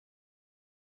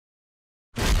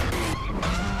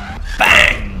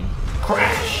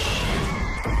Crash!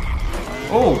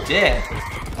 Oh dear.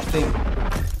 I think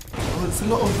there's a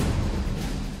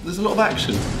lot of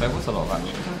action. There was a lot of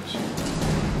action.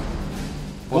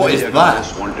 What is that?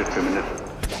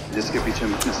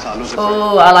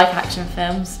 Oh, I like action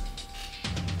films.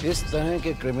 Is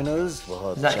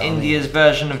that India's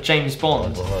version of James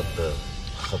Bond?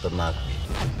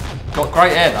 Got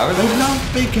great hair though, isn't They it?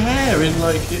 love big hair in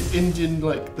like Indian,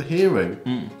 like the hero.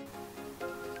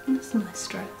 That's a nice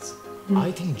dress.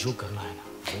 I think जो करना है ना.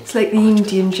 It's like the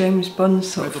Indian James Bond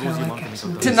sort of how I get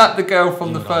some. Isn't that the girl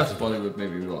from the first Bollywood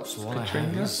movie? What?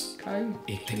 Katrina? Kaif?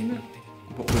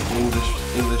 What was the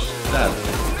English dad?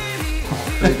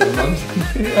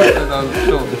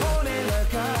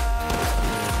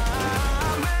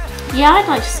 Yeah, I'd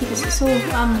like to see this. It's all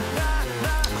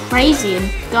crazy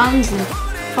and guns and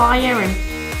fire and.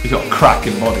 He's got a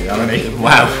cracking body, hasn't he?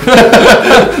 Wow.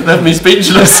 Left me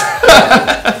speechless.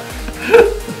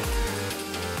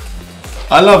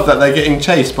 I love that they're getting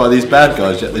chased by these bad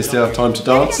guys, yet they still have time to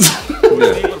dance.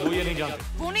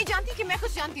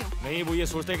 नहीं वो ये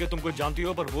सोचते हैं कि तुम कुछ जानती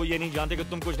हो पर वो ये नहीं जानते कि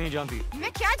तुम कुछ नहीं जानती.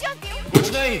 मैं क्या जानती हूँ?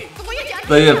 कुछ नहीं.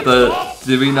 They have the.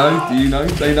 Do we know? Do you know?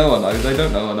 They know I know. They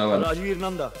don't know I know. Rajveer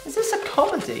Nanda. Is this a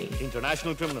comedy?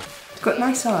 International criminal. It's got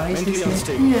nice eyes, Mentally isn't it?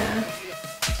 unstable. Yeah.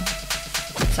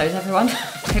 So is everyone.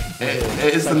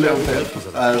 It is a little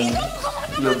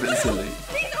bit silly.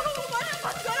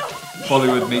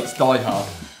 Bollywood meets Die Hard.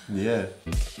 Yeah.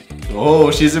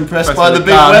 Oh, she's impressed by the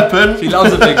big gun. weapon. She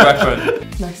loves a big weapon.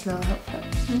 Nice little outfit.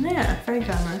 Yeah, very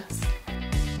glamorous.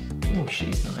 Oh,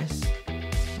 she's nice.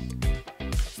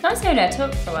 It's nice hearing her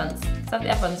talk for once. Because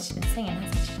the other ones she's been singing,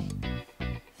 hasn't she?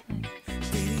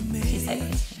 She's so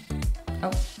good.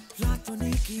 Oh.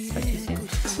 Spoke too soon.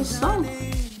 It's a song.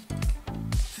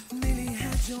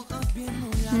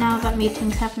 Now that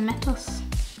meetings haven't met us.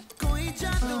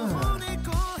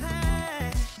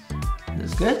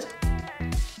 That's good.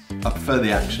 I prefer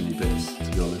the action bits, to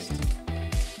be honest.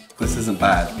 This isn't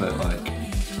bad, but like,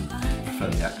 I prefer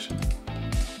the action.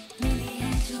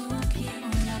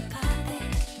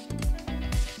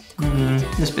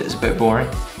 This bit's a bit boring.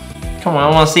 Come on, I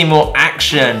want to see more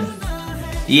action.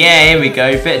 Yeah, here we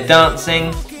go. Bit of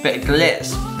dancing, bit of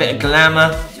glitz, bit of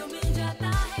glamour.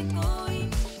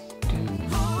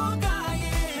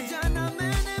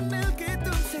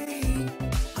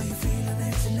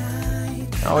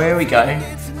 Oh, here we go.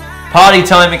 Party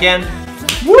time again.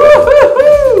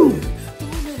 Woo-hoo-hoo!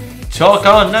 Talk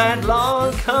all night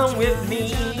long, come with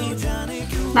me.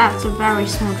 That's a very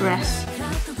small dress.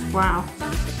 Wow.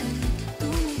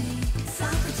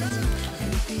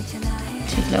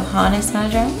 Cute little harness now,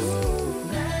 Joe.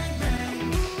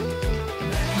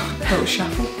 Little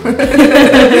shuffle.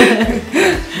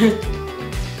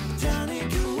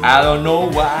 I don't know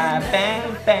why,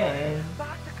 bang, bang.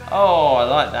 Oh, I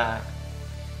like that.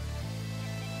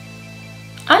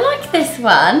 I like this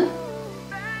one.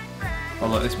 I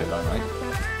like this bit though, mate.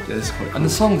 Yeah, this is quite cool. And the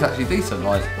song's actually decent,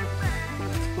 like.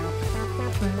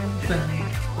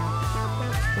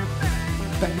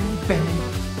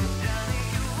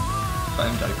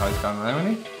 MJ Co's going there,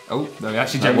 isn't he? Oh, no, he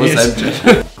actually That genuinely was is.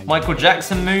 MJ. Michael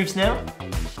Jackson moves now.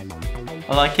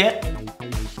 I like it.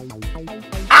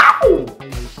 Ow!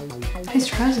 His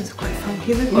trousers are quite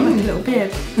funky. They've got like a little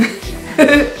beard.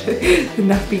 The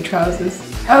nappy trousers.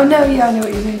 Oh no, yeah, I know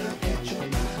what you mean.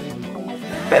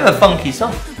 Bit of a funky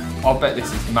song. I bet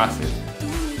this is massive.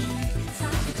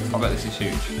 I bet this is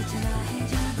huge.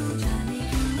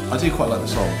 I do quite like the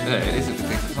song. Yeah, it is a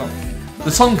decent song.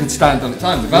 The song could stand on its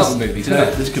own without the movie, couldn't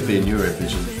it? This could be in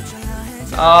Eurovision.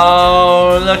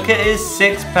 Oh, look at his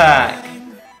six-pack.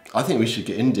 I think we should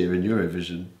get India in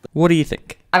Eurovision. What do you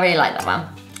think? I really like that one.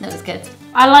 That was good.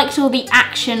 I liked all the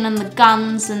action and the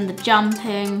guns and the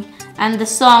jumping and the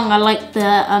song. I liked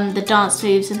the dance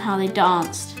moves and how they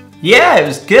danced. Yeah, it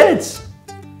was good.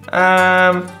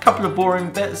 Couple of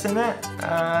boring bits in it,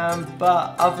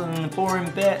 but other than the boring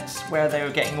bits where they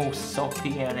were getting all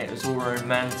soppy and it was all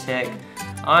romantic,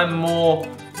 I'm more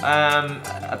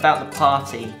about the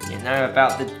party, you know,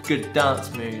 about the good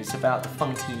dance moves, about the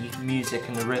funky music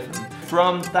and the rhythm.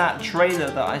 From that trailer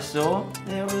that I saw,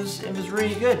 it was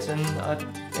really good, and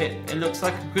it looks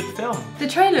like a good film. The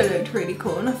trailer looked really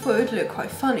cool and I thought it would look quite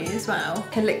funny as well.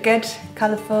 It looked good,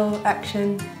 colourful,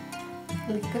 action.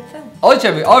 It looked a good film. I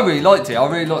really liked it. I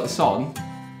really liked the song.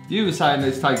 You were saying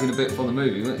it's taken a bit from the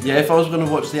movie, weren't you? Yeah, if I was going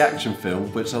to watch the action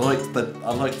film, which I liked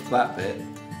that bit,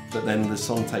 but then the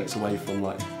song takes away from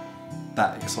like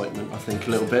that excitement, I think, a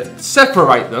little bit.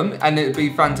 Separate them and it'd be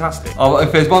fantastic. Oh,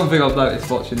 if there's one thing I've noticed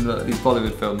watching these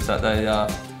Bollywood films, that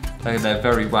they're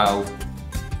very well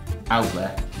out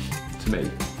there, to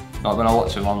me. Like when I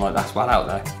watch them, I'm like, that's well out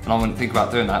there. And I wouldn't think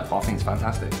about doing that, but I think it's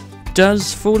fantastic.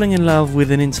 Does falling in love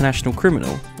with an international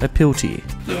criminal appeal to you?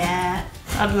 Yeah,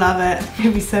 I'd love it.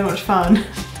 It'd be so much fun.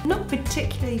 Not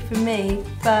particularly for me,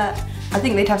 but I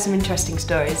think they'd have some interesting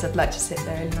stories. I'd like to sit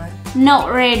there and like.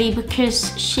 Not really,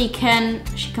 because she can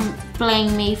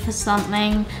blame me for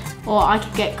something, or I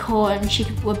could get caught and she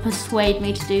would persuade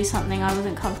me to do something I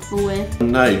wasn't comfortable with.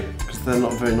 No, because they're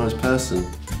not a very nice person.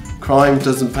 Crime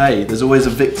doesn't pay. There's always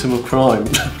a victim of crime.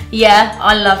 Yeah,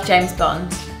 I love James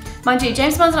Bond. Mind you,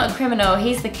 James Bond's not a criminal,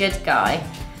 he's the good guy.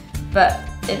 But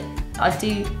I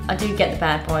do get the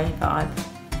bad boy vibe.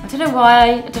 I don't know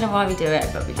why we do it,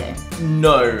 but we do.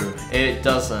 No, it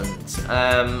doesn't.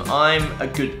 I'm a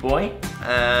good boy,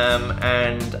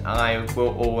 and I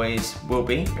will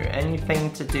be.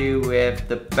 Anything to do with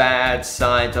the bad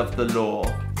side of the law,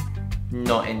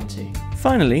 not into.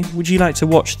 Finally, would you like to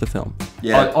watch the film?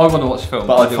 Yeah, I want to watch the film.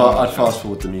 but I'd fast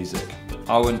forward the music.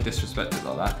 I wouldn't disrespect it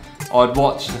like that. I'd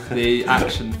watch the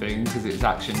action thing because its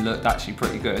action looked actually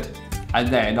pretty good. And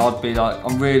then I'd be like,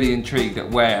 I'm really intrigued at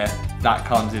where that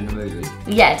comes in the movie.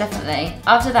 Yeah, definitely.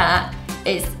 After that,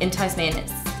 it's enticed me and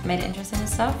it's made it interesting and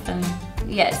stuff. And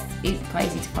yeah, it's quite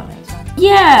easy to follow as well.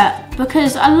 Yeah,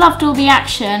 because I loved all the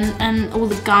action and all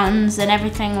the guns and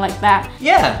everything like that.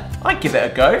 Yeah, I'd give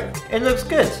it a go. It looks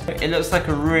good. It looks like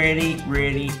a really,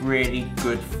 really, really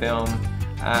good film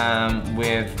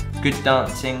with good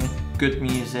dancing, good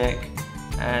music,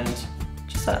 and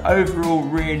just an overall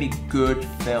really good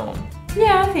film.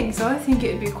 Yeah, I think so. I think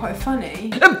it'd be quite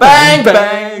funny. Bang,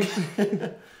 bang!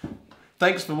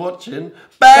 Thanks for watching.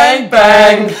 Bang,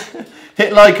 bang!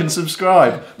 Hit like and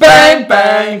subscribe. Bang,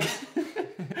 bang!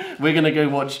 We're going to go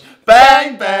watch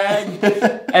Bang, bang!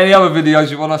 Any other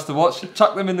videos you want us to watch,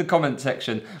 chuck them in the comment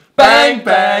section. Bang,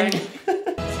 bang!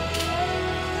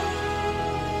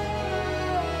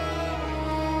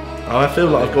 Oh, I feel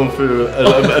like I've gone through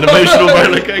an emotional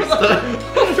roller coaster.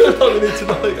 I feel like we need to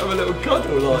have a little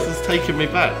cuddle. This is taking me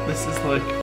back. This is like...